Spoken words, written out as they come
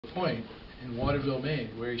point in Waterville, Maine,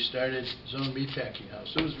 where he started his own meatpacking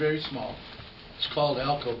house. It was very small. It's called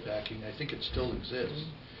Alco Packing. I think it still exists.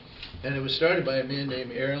 And it was started by a man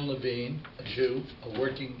named Aaron Levine, a Jew, a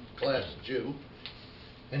working class Jew.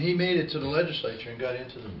 And he made it to the legislature and got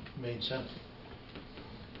into the Maine Senate.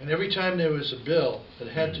 And every time there was a bill that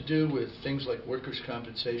had to do with things like workers'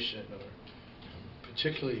 compensation or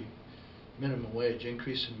particularly minimum wage,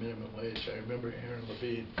 increase in minimum wage, I remember Aaron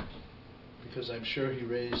Levine, because I'm sure he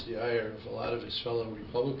raised the ire of a lot of his fellow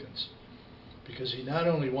Republicans, because he not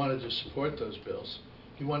only wanted to support those bills,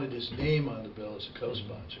 he wanted his name on the bill as a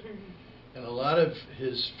co-sponsor. And a lot of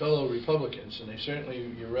his fellow Republicans, and they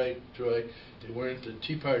certainly, you're right, Troy, they weren't the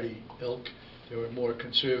Tea Party ilk, they were more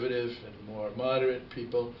conservative and more moderate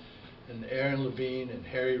people, and Aaron Levine and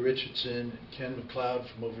Harry Richardson and Ken McLeod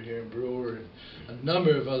from over here in Brewer and a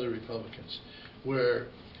number of other Republicans were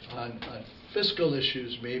on fiscal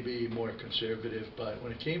issues maybe more conservative, but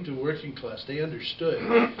when it came to working class, they understood.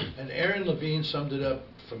 And Aaron Levine summed it up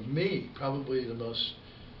for me, probably the most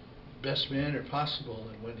best manner possible.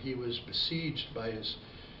 And when he was besieged by his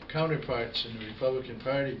counterparts in the Republican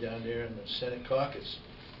Party down there in the Senate caucus,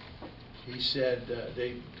 he said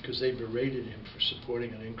because they berated him for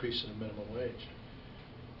supporting an increase in the minimum wage,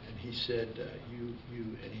 and he said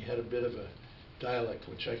and he had a bit of a dialect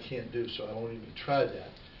which I can't do, so I won't even try that.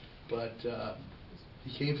 But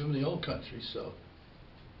he came from the old country, so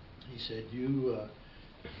he said, you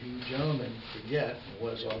gentlemen forget, and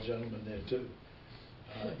was all gentlemen there too,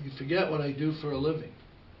 you forget what I do for a living.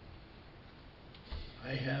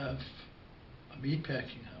 I have a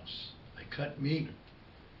meatpacking house. I cut meat.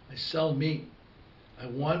 I sell meat. I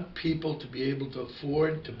want people to be able to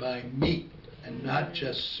afford to buy meat and not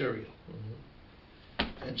just cereal.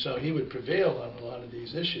 And so he would prevail on a lot of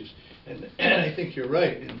these issues. And I think you're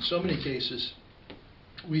right. In so many cases,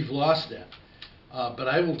 we've lost that. But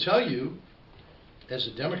I will tell you, as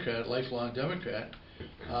a Democrat, lifelong Democrat,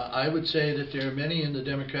 I would say that there are many in the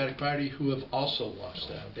Democratic Party who have also lost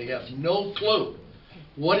that. They have no clue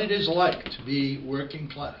what it is like to be working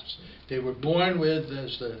class. They were born with,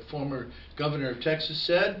 as the former governor of Texas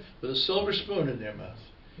said, with a silver spoon in their mouth.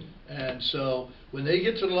 And so when they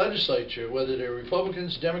get to the legislature, whether they're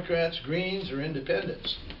Republicans, Democrats, Greens, or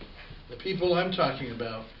Independents, the people I'm talking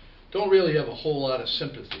about don't really have a whole lot of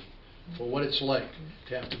sympathy for what it's like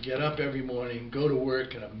to have to get up every morning, go to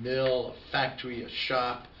work in a mill, a factory, a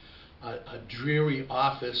shop, a dreary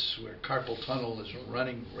office where carpal tunnel is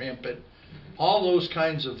running rampant, all those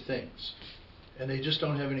kinds of things. And they just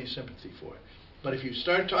don't have any sympathy for it. But if you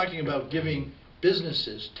start talking about giving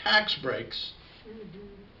businesses tax breaks,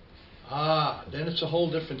 then it's a whole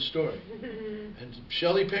different story. And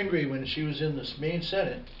Shelley Pingree, when she was in the Maine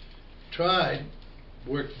Senate,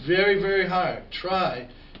 worked very, very hard, tried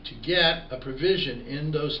to get a provision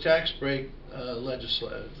in those tax break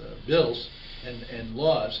bills and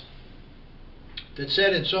laws that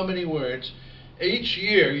said in so many words, each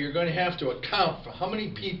year you're going to have to account for how many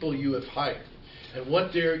people you have hired and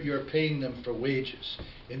what you're paying them for wages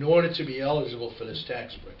in order to be eligible for this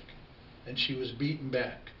tax break. And she was beaten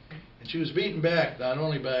back. And she was beaten back not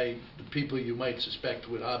only by the people you might suspect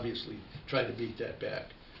would obviously try to beat that back,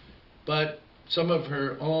 but some of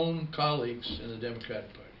her own colleagues in the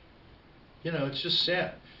Democratic Party. You know, it's just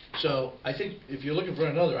sad. So I think if you're looking for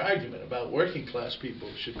another argument about working class people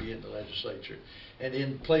should be in the legislature and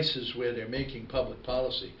in places where they're making public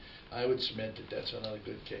policy, I would submit that that's another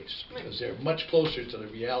good case, because they're much closer to the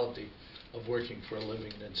reality of working for a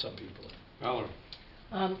living than some people are. Valerie.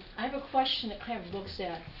 I have a question that kind of looks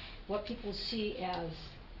at what people see as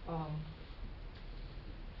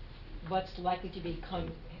what's likely to be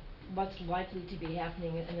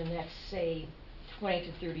happening in the next, say, 20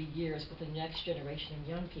 to 30 years with the next generation of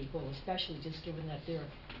young people, especially just given that there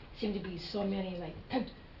seem to be so many like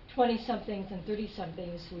 20-somethings and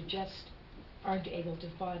 30-somethings who just aren't able to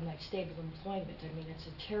find like stable employment. I mean, it's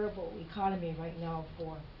a terrible economy right now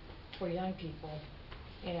for young people,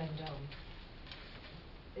 and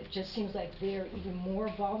it just seems like they're even more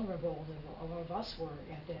vulnerable than a lot of us were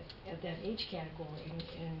at that age category.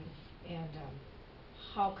 And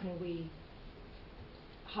how can we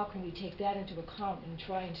take that into account in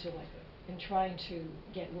trying to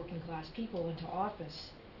get working class people into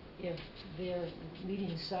office if they're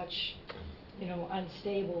leading such,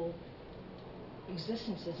 unstable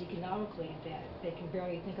existences economically that they can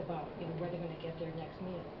barely think about, where they're going to get their next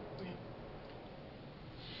meal. Yeah.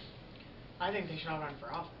 I think they should all run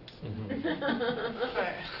for office.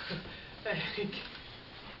 But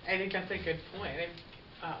I think that's a good point.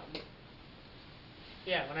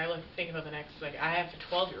 Yeah, when I think about the next, I have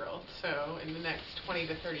a 12-year-old, so in the next 20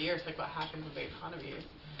 to 30 years, what happens with the economy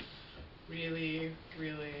really,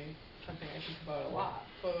 really something I think about a lot.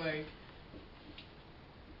 But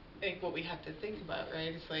like what we have to think about,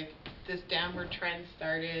 right? It's like this downward trend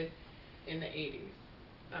started in the 80s.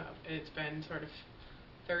 It's been sort of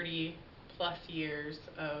 30 plus years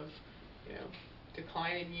of,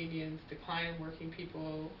 decline in unions, decline in working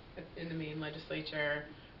people in the Maine legislature,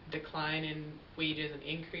 decline in wages and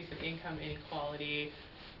increase in income inequality,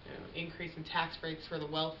 increase in tax breaks for the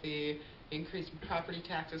wealthy, increase in property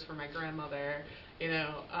taxes for my grandmother.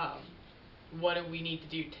 What do we need to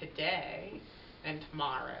do today and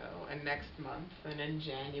tomorrow and next month and in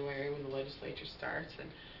January when the legislature starts and,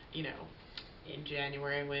 in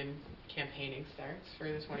January when campaigning starts for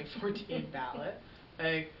the 2014 ballot?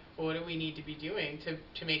 Like, what do we need to be doing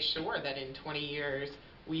to make sure that in 20 years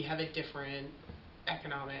we have a different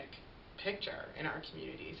economic picture in our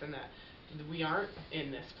communities and that we aren't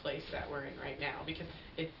in this place that we're in right now? Because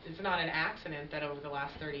it's not an accident that over the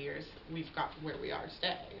last 30 years we've got where we are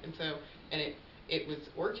today. And so, it was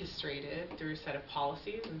orchestrated through a set of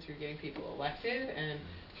policies and through getting people elected and,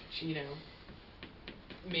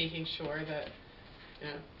 making sure that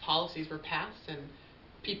policies were passed and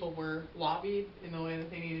people were lobbied in the way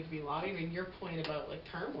that they needed to be lobbied. I mean, your point about like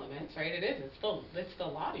term limits, right? It's the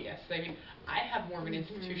lobbyists. I mean, I have more of an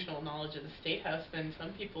institutional knowledge of the State House than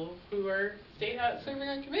some people who are State House serving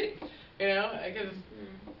on committees. Because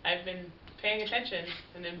I've been paying attention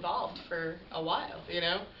and involved for a while.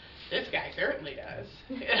 This guy certainly does.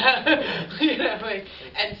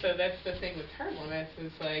 And so that's the thing with term limits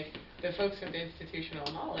is like the folks with institutional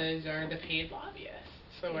knowledge are the paid lobbyists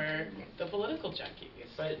or the political junkies.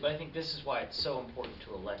 But I think this is why it's so important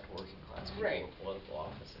to elect working class people Right. in political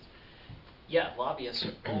offices. Yeah, lobbyists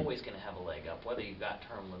are always going to have a leg up, whether you've got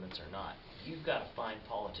term limits or not. You've got to find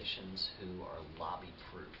politicians who are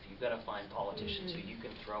lobby-proof. You've got to find politicians who you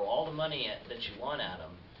can throw all the money that you want at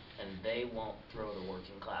them, and they won't throw the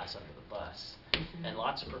working class under the bus. And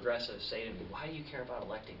lots of progressives say to me, why do you care about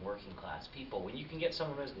electing working class people when you can get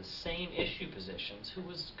someone who has the same issue positions who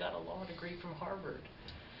has got a law degree from Harvard?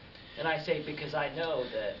 And I say, because I know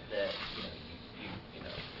that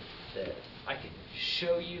that I can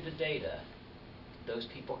show you the data. Those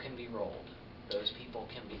people can be rolled. Those people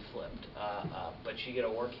can be flipped. But you get a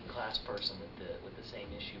working class person with the same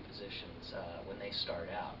issue positions when they start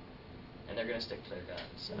out, and they're going to stick to their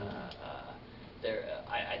guns.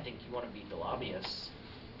 I think you want to beat the lobbyists.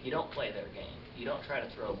 You don't play their game. You don't try to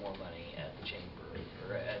throw more money at the chamber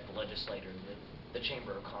or at the legislator than the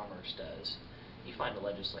Chamber of Commerce does. You find a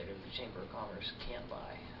legislator that the Chamber of Commerce can't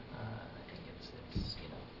buy. I think it's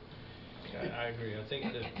I agree. I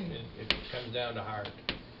think that it comes down to heart,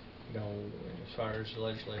 as far as the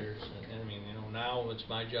legislators. And I mean, now it's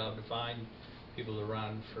my job to find people to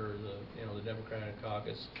run for the Democratic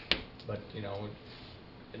caucus. But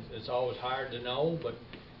it's always hard to know. But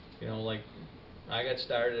like I got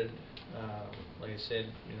started, like I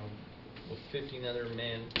said, with 15 other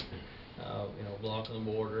men. Blocking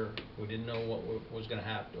the border. We didn't know what was going to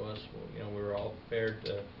happen to us. We were all prepared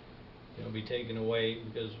to, be taken away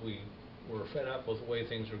because we were fed up with the way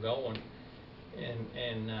things were going.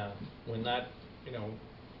 And when that,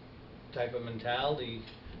 type of mentality,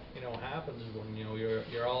 happens, when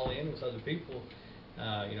you're all in with other people,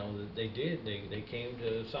 they did. They came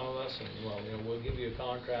to some of us and we'll give you a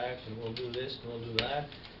contract and we'll do this and we'll do that.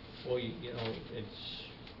 Well, it's.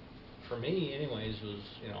 For me, anyways, was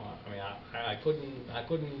I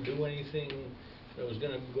couldn't do anything that was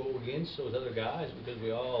going to go against those other guys because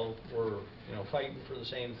we all were fighting for the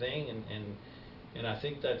same thing, and I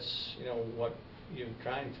think that's what you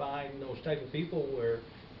try and find, those type of people where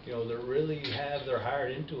they really have their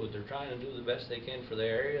heart into it. They're trying to do the best they can for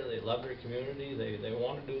their area. They love their community. They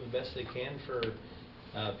want to do the best they can for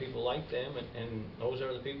people like them, and those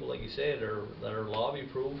are the people, like you said, that are lobby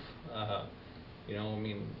proof.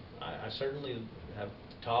 I certainly have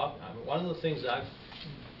talked. One of the things that I've,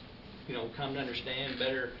 come to understand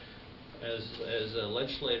better as a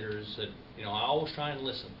legislator is that, I always try and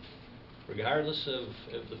listen, regardless of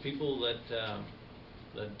the people that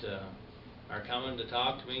are coming to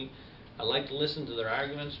talk to me. I like to listen to their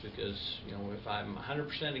arguments because, if I'm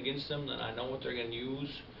 100% against them, then I know what they're going to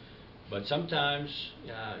use. But sometimes,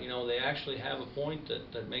 they actually have a point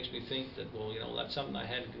that makes me think that, well, that's something I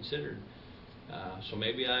hadn't considered. So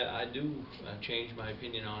maybe I do change my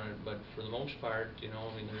opinion on it, but for the most part,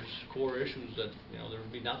 there's core issues that, there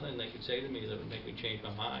would be nothing they could say to me that would make me change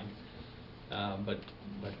my mind. But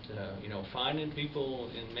finding people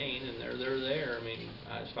in Maine, and they're there. I mean,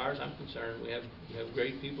 as far as I'm concerned, we have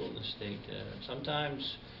great people in the state.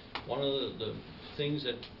 Sometimes one of the things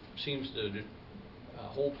that seems to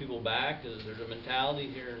hold people back. There's a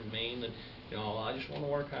mentality here in Maine that, you know, I just want to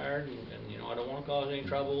work hard and you know, I don't want to cause any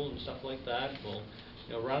trouble and stuff like that. Well,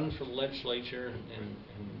 you know, running for the legislature and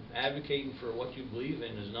advocating for what you believe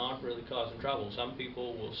in is not really causing trouble. Some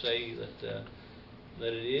people will say that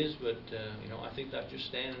that it is, but you know, I think that's just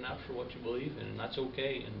standing up for what you believe in, and that's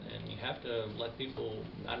okay. And you have to let people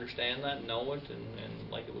understand that, know it, and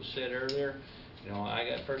like it was said earlier, you know,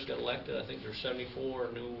 I first got elected. I think there's 74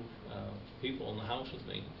 new people in the House with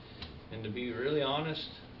me, and to be really honest,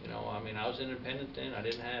 you know, I mean, I was independent then. I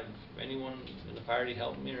didn't have anyone in the party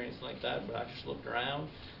helping me or anything like that, but I just looked around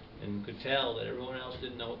and could tell that everyone else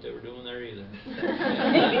didn't know what they were doing there either. And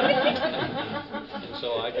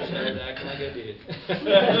so I just started acting like I did.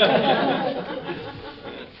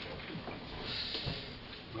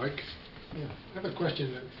 Mike? Yeah, I have a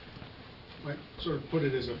question that might sort of put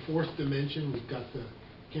it as a fourth dimension. We've got the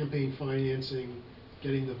campaign financing,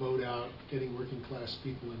 getting the vote out, getting working class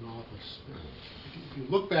people in office. If you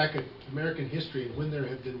look back at American history and when there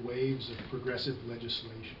have been waves of progressive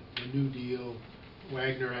legislation, the New Deal,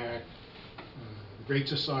 Wagner Act, the Great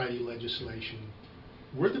Society legislation,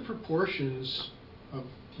 were the proportions of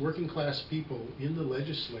working class people in the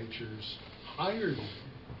legislatures higher than?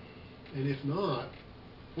 And if not,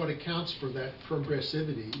 what accounts for that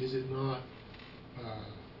progressivity? Is it not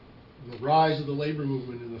the rise of the labor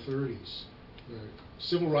movement in the 30s, the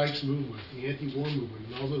civil rights movement, the anti-war movement,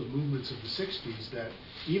 and all those movements of the 60s that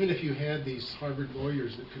even if you had these Harvard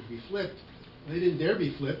lawyers that could be flipped, they didn't dare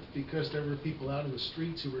be flipped because there were people out in the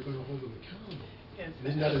streets who were going to hold them accountable. Yes. And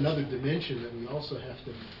isn't that another dimension that we also have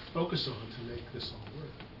to focus on to make this all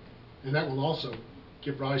work? And that will also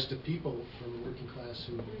give rise to people from the working class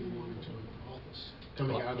who will be wanting to run for office,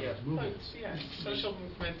 coming out of those movements. Yeah, social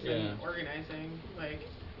movements and organizing, like,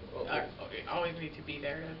 always need to be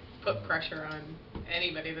there to put pressure on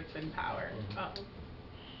anybody that's in power.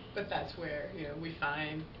 But that's where, you know, we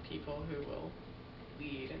find people who will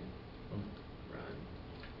lead and run.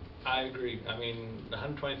 I agree. I mean, the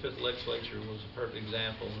 125th legislature was a perfect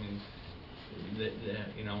example. I mean,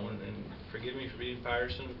 you know, and forgive me for being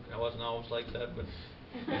partisan. I wasn't always like that, but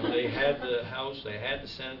you know, they had the House, they had the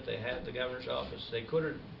Senate, they had the governor's office. They could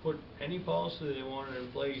have put any policy that they wanted in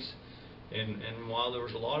place. And while there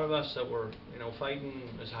was a lot of us that were, you know, fighting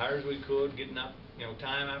as hard as we could, getting up, you know,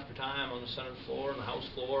 time after time on the Senate floor and the House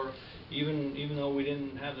floor, even though we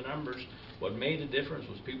didn't have the numbers, what made the difference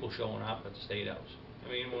was people showing up at the State House. I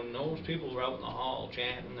mean, when those people were out in the hall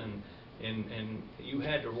chanting and you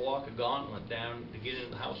had to walk a gauntlet down to get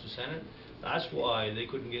into the House and Senate, that's why they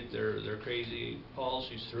couldn't get their crazy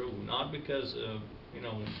policies through. Not because of, you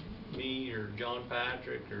know, me or John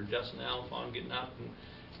Patrick or Justin Alphon getting up and,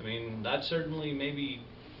 I mean, that certainly maybe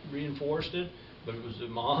reinforced it, but it was the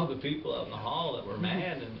mob of people out in the hall that were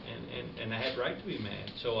mad, and they had right to be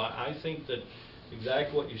mad. So I think that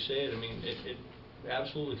exactly what you said. I mean, it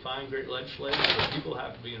absolutely fine, great legislators, but people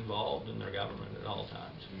have to be involved in their government at all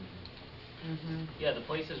times. Yeah, the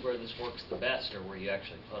places where this works the best are where you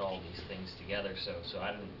actually put all these things together. So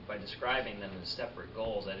I didn't, by describing them as separate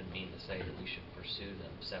goals, I didn't mean to say that we should pursue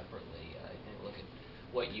them separately. I think look at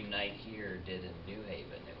what Unite here did in New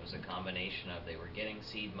Haven. It was a combination of they were getting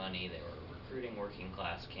seed money, they were recruiting working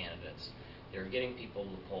class candidates, they were getting people to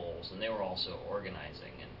the polls, and they were also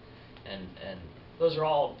organizing. And those are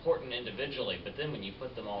all important individually, but then when you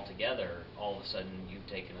put them all together, all of a sudden you've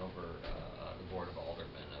taken over the board of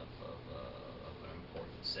aldermen of an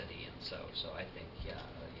important city. And so I think, you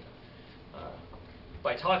know,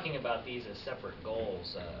 by talking about these as separate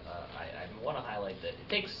goals, I want to highlight that it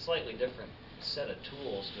takes a slightly different set of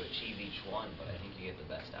tools to achieve each one, but I think you get the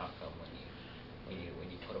best outcome when you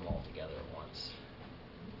put them all together at once.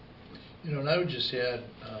 You know, and I would just add,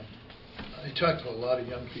 I talk to a lot of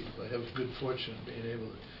young people. I have good fortune of being able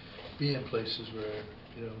to be in places where,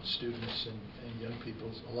 you know, students and young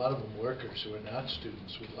people, a lot of them workers who are not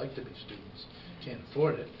students, would like to be students, can't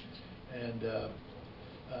afford it, and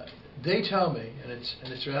they tell me, and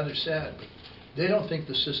it's rather sad, but they don't think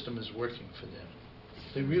the system is working for them.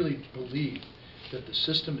 They really believe that the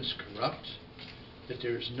system is corrupt, that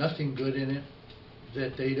there's nothing good in it,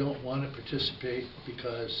 that they don't want to participate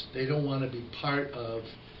because they don't want to be part of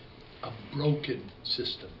a broken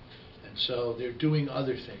system. And so they're doing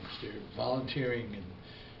other things. They're volunteering in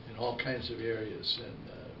all kinds of areas and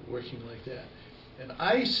working like that. And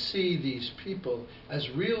I see these people as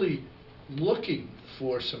really looking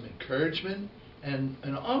for some encouragement and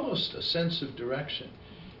almost a sense of direction.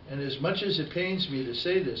 And as much as it pains me to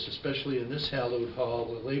say this, especially in this hallowed hall,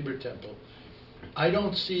 the labor temple, I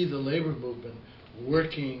don't see the labor movement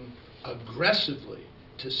working aggressively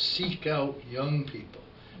to seek out young people.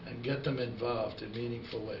 and get them involved in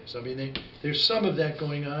meaningful ways. I mean, there's some of that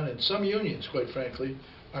going on, and some unions, quite frankly,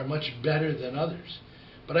 are much better than others.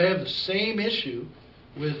 But I have the same issue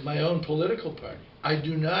with my own political party. I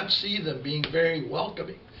do not see them being very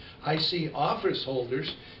welcoming. I see office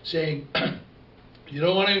holders saying, you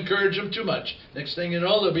don't want to encourage them too much. Next thing you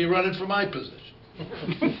know, they'll be running for my position.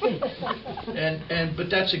 But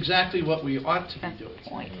that's exactly what we ought to be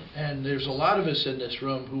doing. And there's a lot of us in this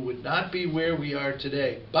room who would not be where we are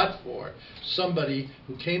today but for somebody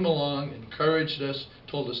who came along, encouraged us,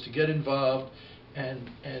 told us to get involved,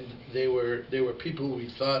 and they were people who we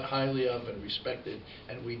thought highly of and respected,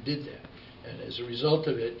 and we did that. And as a result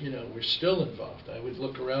of it, we're still involved. I would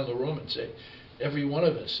look around the room and say, every one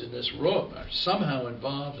of us in this room are somehow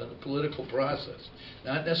involved in the political process.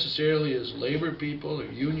 Not necessarily as labor people or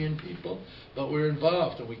union people, but we're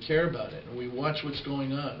involved and we care about it and we watch what's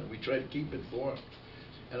going on and we try to keep informed.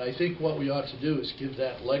 And I think what we ought to do is give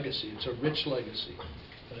that legacy. It's a rich legacy.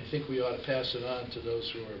 And I think we ought to pass it on to those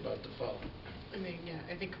who are about to follow.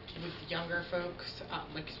 I think with younger folks,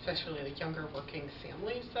 especially like younger working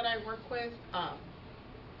families that I work with,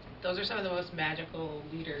 those are some of the most magical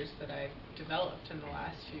leaders that I've developed in the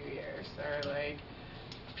last few years. They're like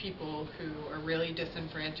people who are really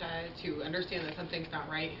disenfranchised, who understand that something's not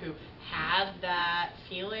right, who have that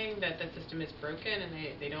feeling that the system is broken and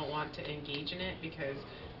they don't want to engage in it because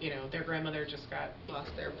their grandmother just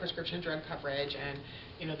lost their prescription drug coverage, and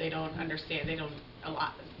they don't understand.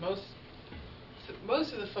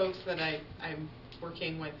 Most of the folks that I'm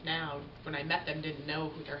working with now, when I met them, didn't know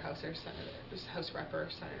who their House rep or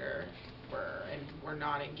senator were, and were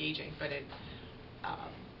not engaging. But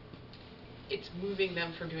it's moving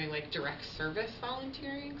them from doing like direct service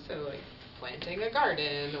volunteering, so like planting a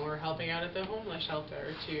garden or helping out at the homeless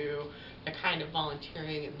shelter, to the kind of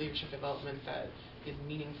volunteering and leadership development that is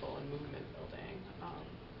meaningful and movement building,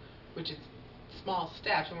 which is small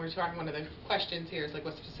steps. When we're talking, one of the questions here is like,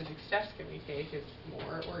 what specific steps can we take? Is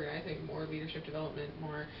more organizing, more leadership development,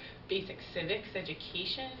 more basic civics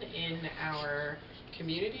education in our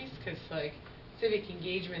communities, because like civic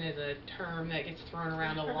engagement is a term that gets thrown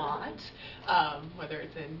around a lot, whether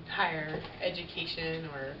it's in higher education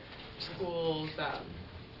or schools.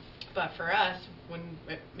 But for us,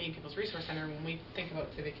 at Maine People's Resource Center, when we think about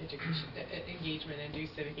civic education engagement and do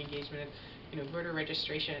civic engagement, voter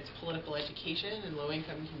registration, it's political education in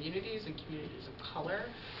low-income communities and communities of color.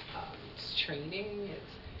 It's training.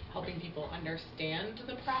 It's helping people understand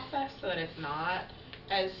the process so that it's not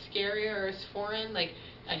as scary or as foreign. Like,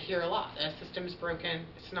 I hear a lot, the system's broken,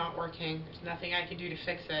 it's not working, there's nothing I can do to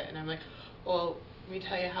fix it. And I'm like, well, let me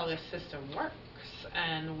tell you how this system works,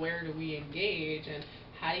 and where do we engage, and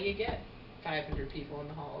how do you get 500 people in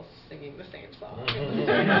the halls singing the same song?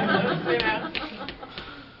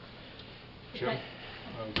 Jim,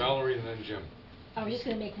 Valerie, and then Jim. I was just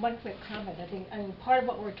going to make one quick comment. I think part of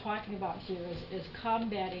what we're talking about here is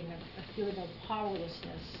combating a feeling of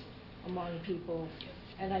powerlessness among people.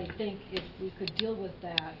 And I think if we could deal with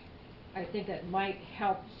that, I think that might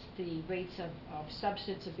help the rates of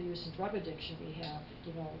substance abuse and drug addiction we have,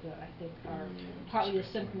 that I think are partly a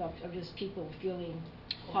symptom of just people feeling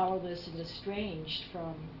powerless and estranged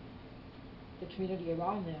from the community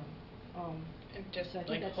around them. And just so I think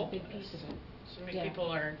like that's hopeless. a big piece of it. So many people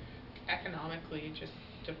are economically just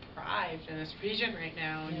deprived in this region right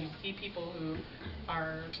now, and you see people who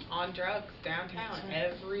are on drugs downtown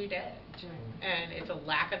every day. And it's a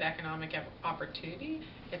lack of economic opportunity,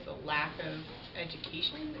 it's a lack of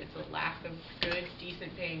education, it's a lack of good,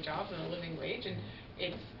 decent paying jobs and a living wage, and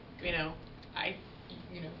it's,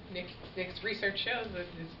 Nick's research shows that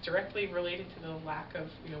it's directly related to the lack of,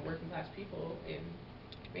 working class people in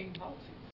Maine policy.